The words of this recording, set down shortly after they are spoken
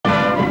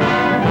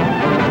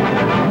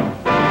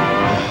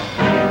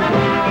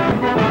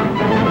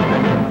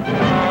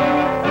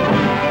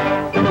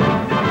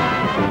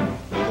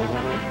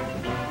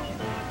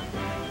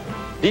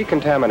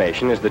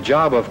Decontamination is the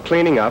job of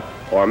cleaning up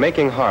or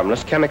making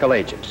harmless chemical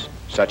agents,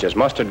 such as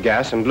mustard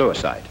gas and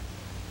bluicide.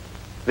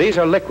 These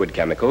are liquid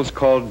chemicals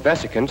called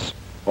vesicants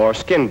or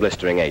skin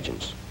blistering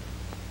agents.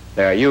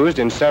 They are used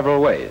in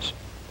several ways.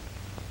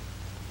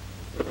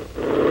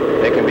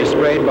 They can be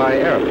sprayed by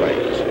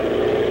airplanes.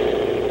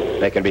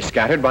 They can be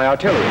scattered by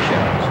artillery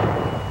shells.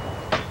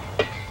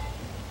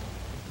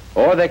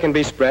 Or they can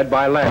be spread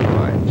by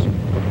landmines.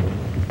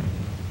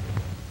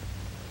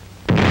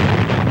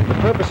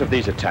 The purpose of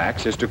these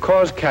attacks is to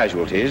cause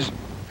casualties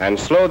and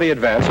slow the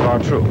advance of our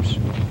troops.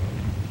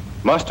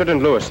 Mustard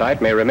and bluicide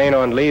may remain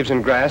on leaves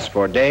and grass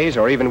for days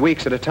or even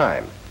weeks at a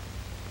time.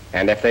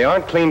 And if they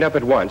aren't cleaned up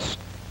at once,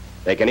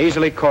 they can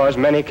easily cause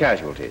many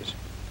casualties.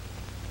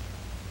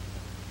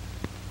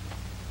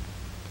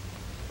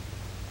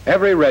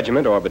 Every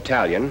regiment or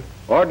battalion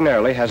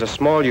ordinarily has a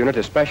small unit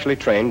especially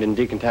trained in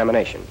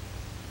decontamination.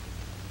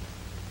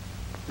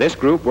 This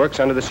group works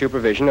under the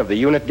supervision of the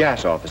unit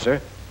gas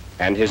officer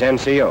and his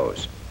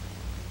NCOs.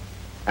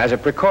 As a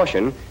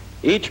precaution,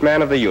 each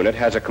man of the unit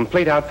has a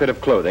complete outfit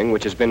of clothing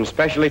which has been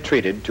specially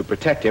treated to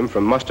protect him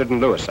from mustard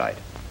and bluicide.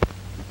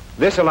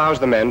 This allows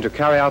the men to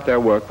carry out their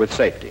work with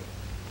safety.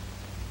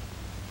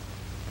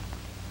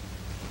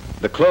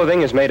 The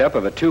clothing is made up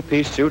of a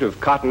two-piece suit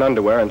of cotton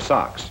underwear and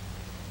socks,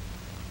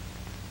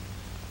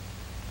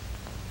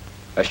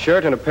 a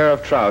shirt and a pair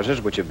of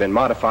trousers which have been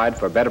modified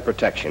for better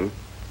protection,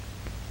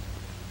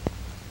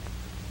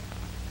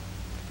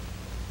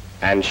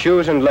 and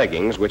shoes and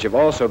leggings which have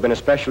also been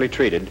especially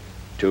treated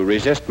to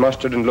resist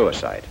mustard and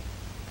bluicide.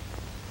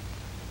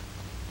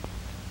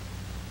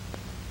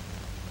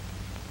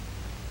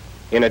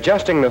 In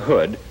adjusting the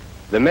hood,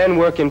 the men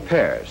work in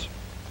pairs.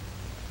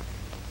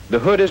 The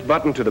hood is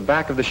buttoned to the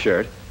back of the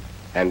shirt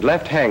and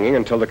left hanging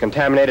until the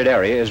contaminated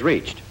area is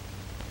reached.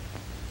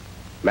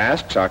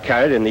 Masks are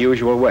carried in the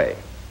usual way.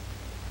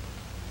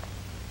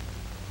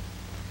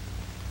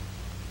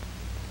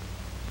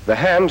 The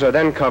hands are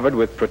then covered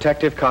with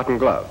protective cotton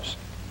gloves.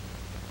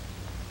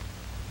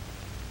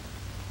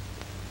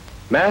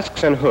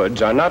 Masks and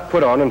hoods are not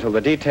put on until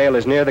the detail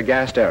is near the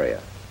gassed area.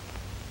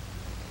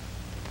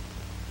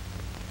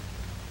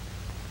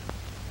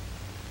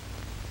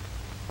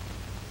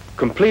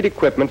 Complete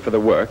equipment for the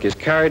work is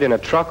carried in a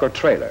truck or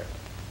trailer,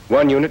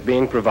 one unit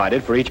being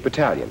provided for each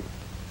battalion.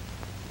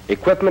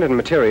 Equipment and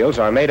materials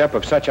are made up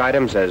of such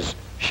items as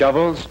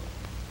shovels,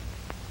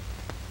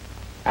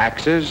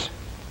 axes,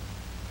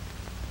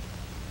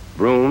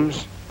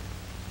 brooms,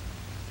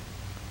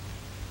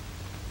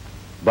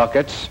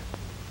 buckets,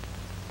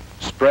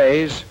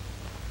 sprays,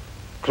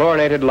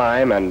 chlorinated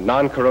lime, and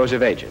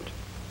non-corrosive agent.